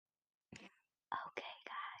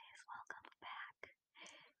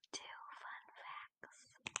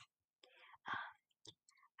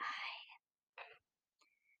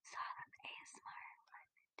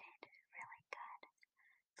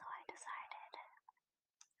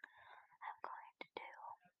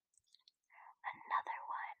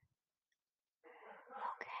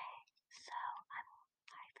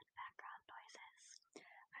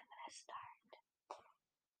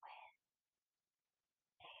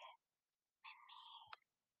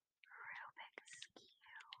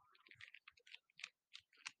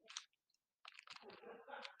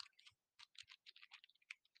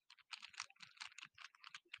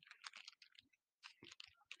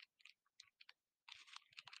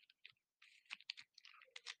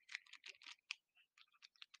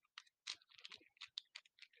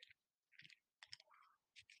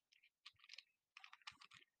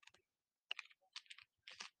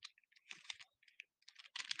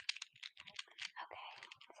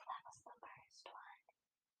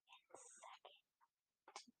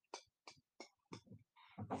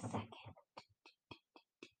Second,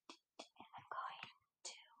 I'm going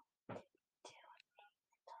to do a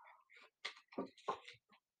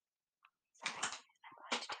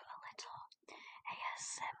little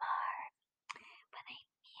ASMR with a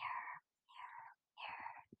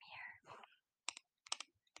mirror.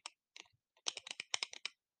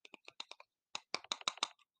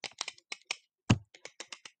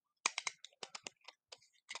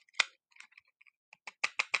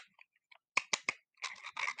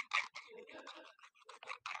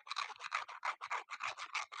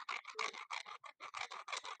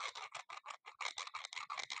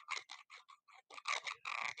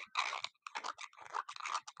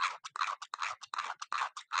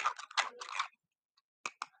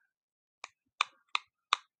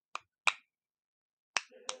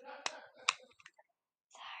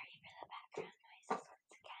 Sorry for the background noises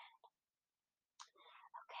once again.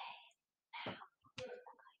 Okay, now I'm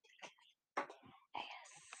going to be doing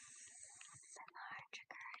ASMR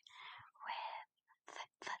trigger with a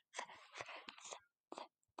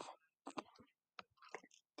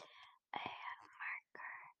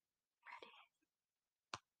marker. Ready?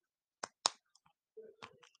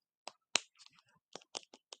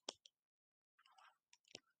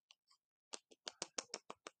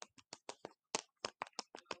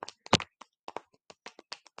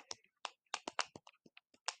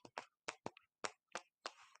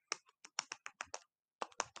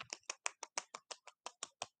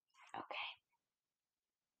 Okay.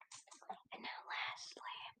 And now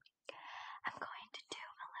lastly, I'm going to do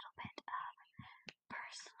a little bit of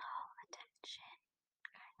personal attention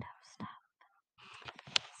kind of stuff.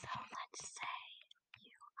 So let's say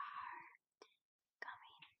you are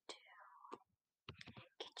going to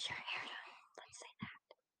get your hair done. Let's say that.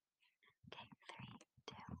 Okay, 3,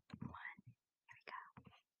 2, 1. Here we go.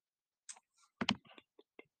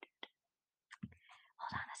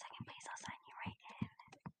 Hold on a second, please. I'll sign you right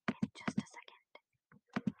in just a second.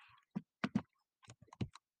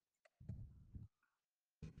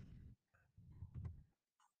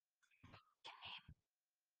 Your name?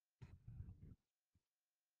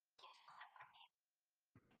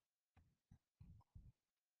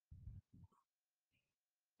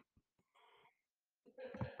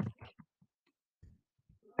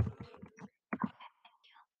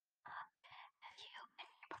 Have you been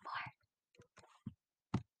here before?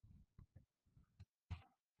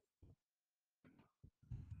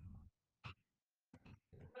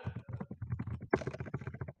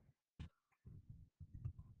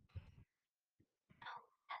 No.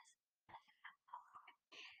 Yes.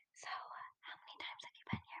 So, how many times have you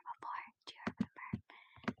been here before? Do you remember?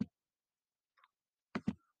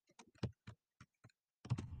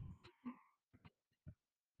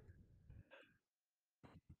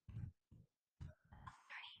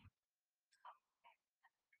 Three.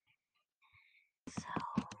 So,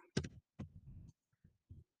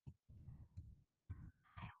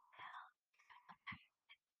 I will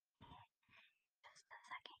just a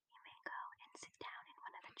second. You may go and sit down in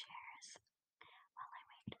one of the chairs while I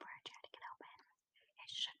wait for a chair to get open. It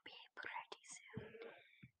should be pretty soon.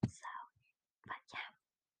 So, but yeah.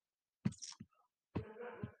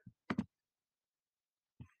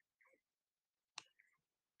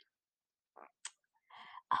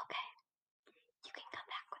 Okay, you can come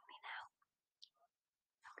back with me now.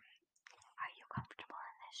 Okay. Are you comfortable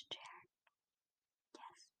in this chair?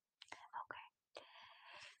 Yes. Okay.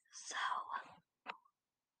 So,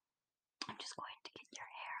 I'm just going to get your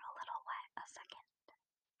hair a little wet. A second.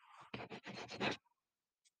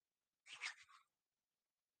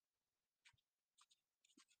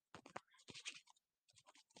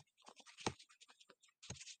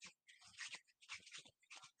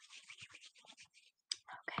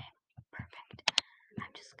 Okay, perfect.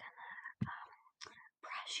 I'm just gonna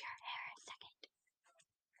brush your hair a second.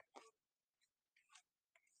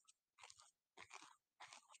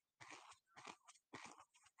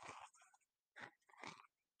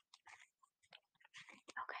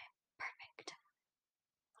 Okay, perfect.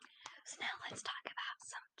 So now let's talk about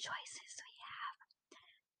some choices we have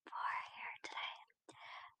for hair today.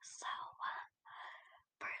 So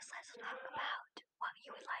first let's talk about what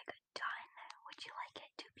you would like done. Would you like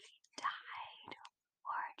it to be dyed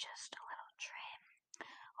or just a little trim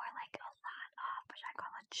or like a lot off, which I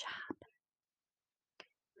call a chop?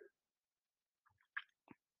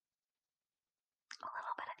 A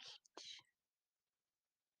little bit of each.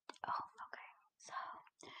 Oh, okay. So,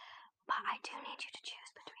 but I do need you to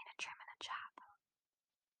choose between a trim and a chop.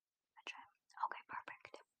 A trim. Okay,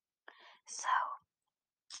 perfect. So,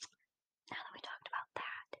 now that we talked about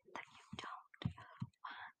that you don't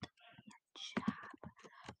want a chop,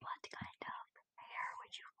 what kind of hair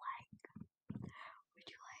would you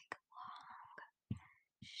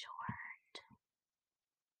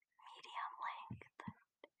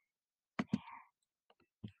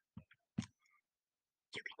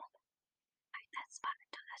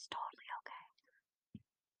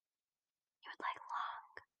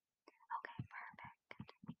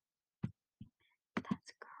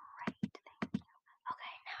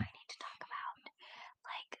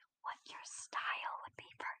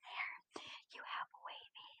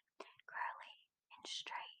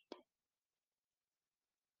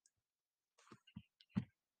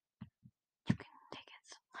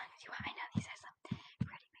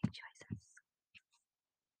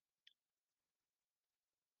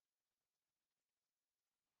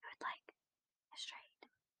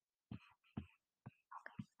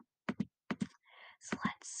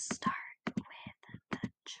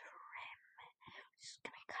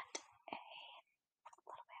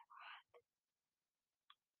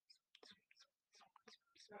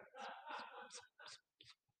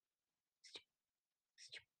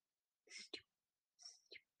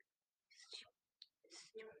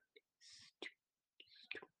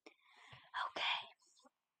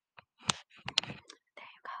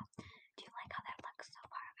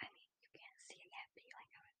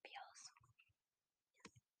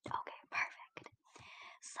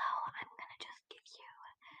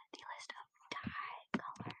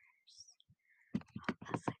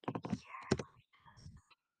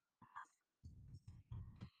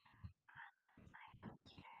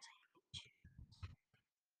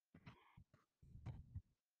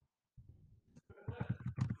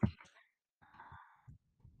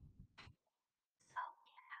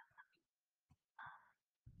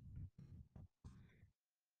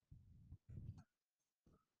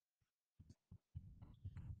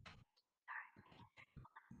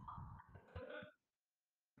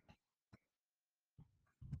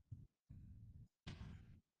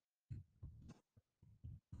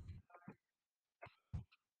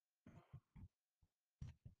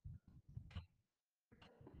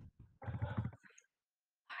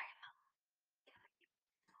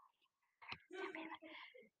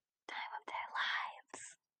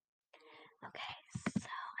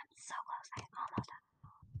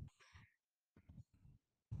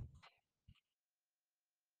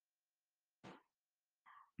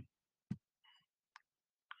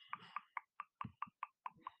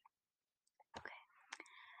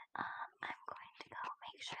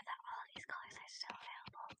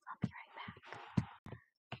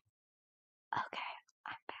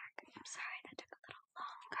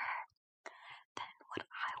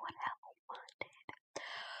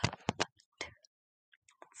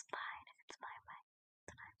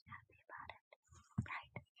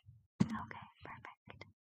Okay, perfect.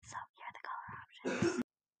 So here are the color options.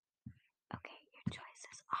 Okay, your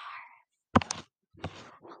choices are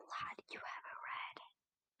a lot. You have a red,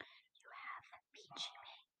 you have peachy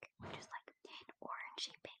pink, which is like an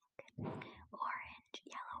orangey pink, orange,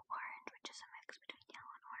 yellow orange, which is a mix between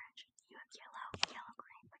yellow and orange. You have yellow, yellow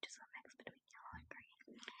green, which is a mix between yellow and green.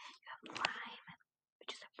 You have lime,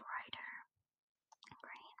 which is a brighter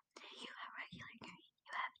green. You have regular green.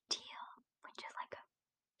 You have teal, which is like a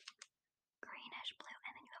greenish blue,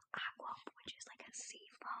 and then you have aqua, which is like a sea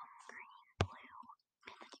foam green blue.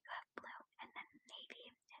 And then you have blue, and then navy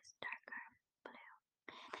is darker blue.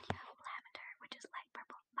 Then you have lavender, which is light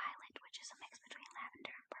purple, violet, which is a mix between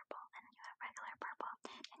lavender and purple, and then you have regular purple,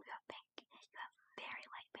 and you have pink. You have very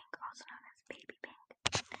light pink, also known as baby pink.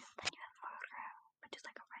 Then you have maroon, which is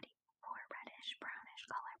like a more reddish, brownish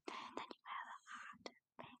color. Then you have a hot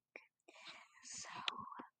pink. So,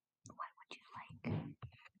 what would you like?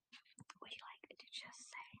 Would you like to just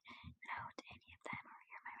say no to any of them, or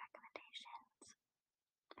hear my recommendations?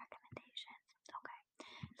 Okay.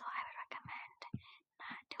 So I would recommend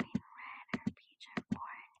not doing red or peach or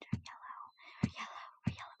orange or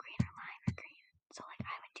yellow, green or lime or green. So like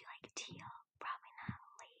I would do like teal, probably not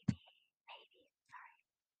navy, sorry.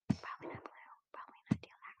 Probably not blue, probably not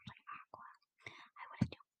teal, actually aqua. I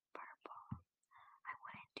wouldn't do purple. I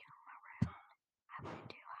wouldn't do maroon. I wouldn't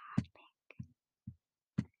do hot pink.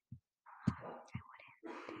 I wouldn't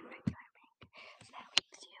do regular pink. So that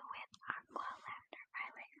leaves you with aqua, lavender,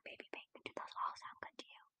 violet, and baby pink. Do those all sound good to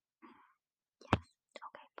you? Yes.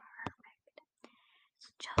 Okay, perfect. It's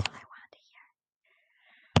just what I wanted to hear.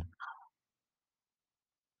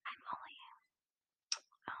 I'm only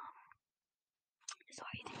so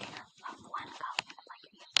are you thinking of one color? Like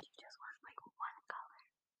you just want like one color?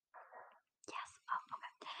 Yes. Oh,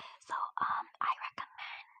 okay. So I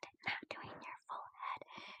recommend not doing your full head,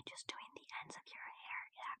 just doing the ends of your hair.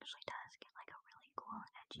 It actually does give like a really cool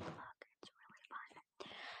edgy look. It's really fun.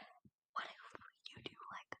 What if you do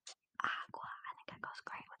like aqua? I think it goes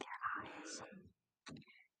great with your eyes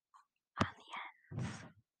on the ends.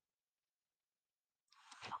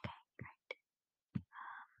 Okay, great.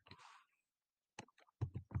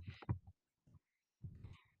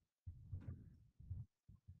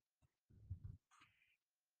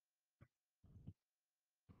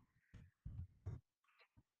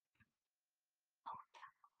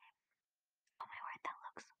 Oh my word, that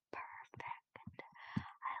looks perfect.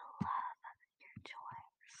 I love your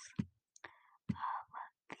choice of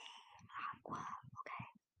the aqua. Okay,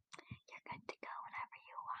 you're good to go whenever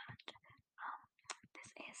you want. This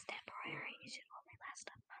is temporary. It should only last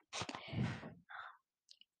a month.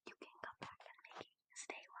 You can come back and make it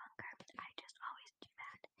stay longer. I just always do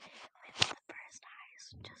that with the first eyes,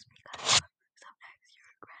 just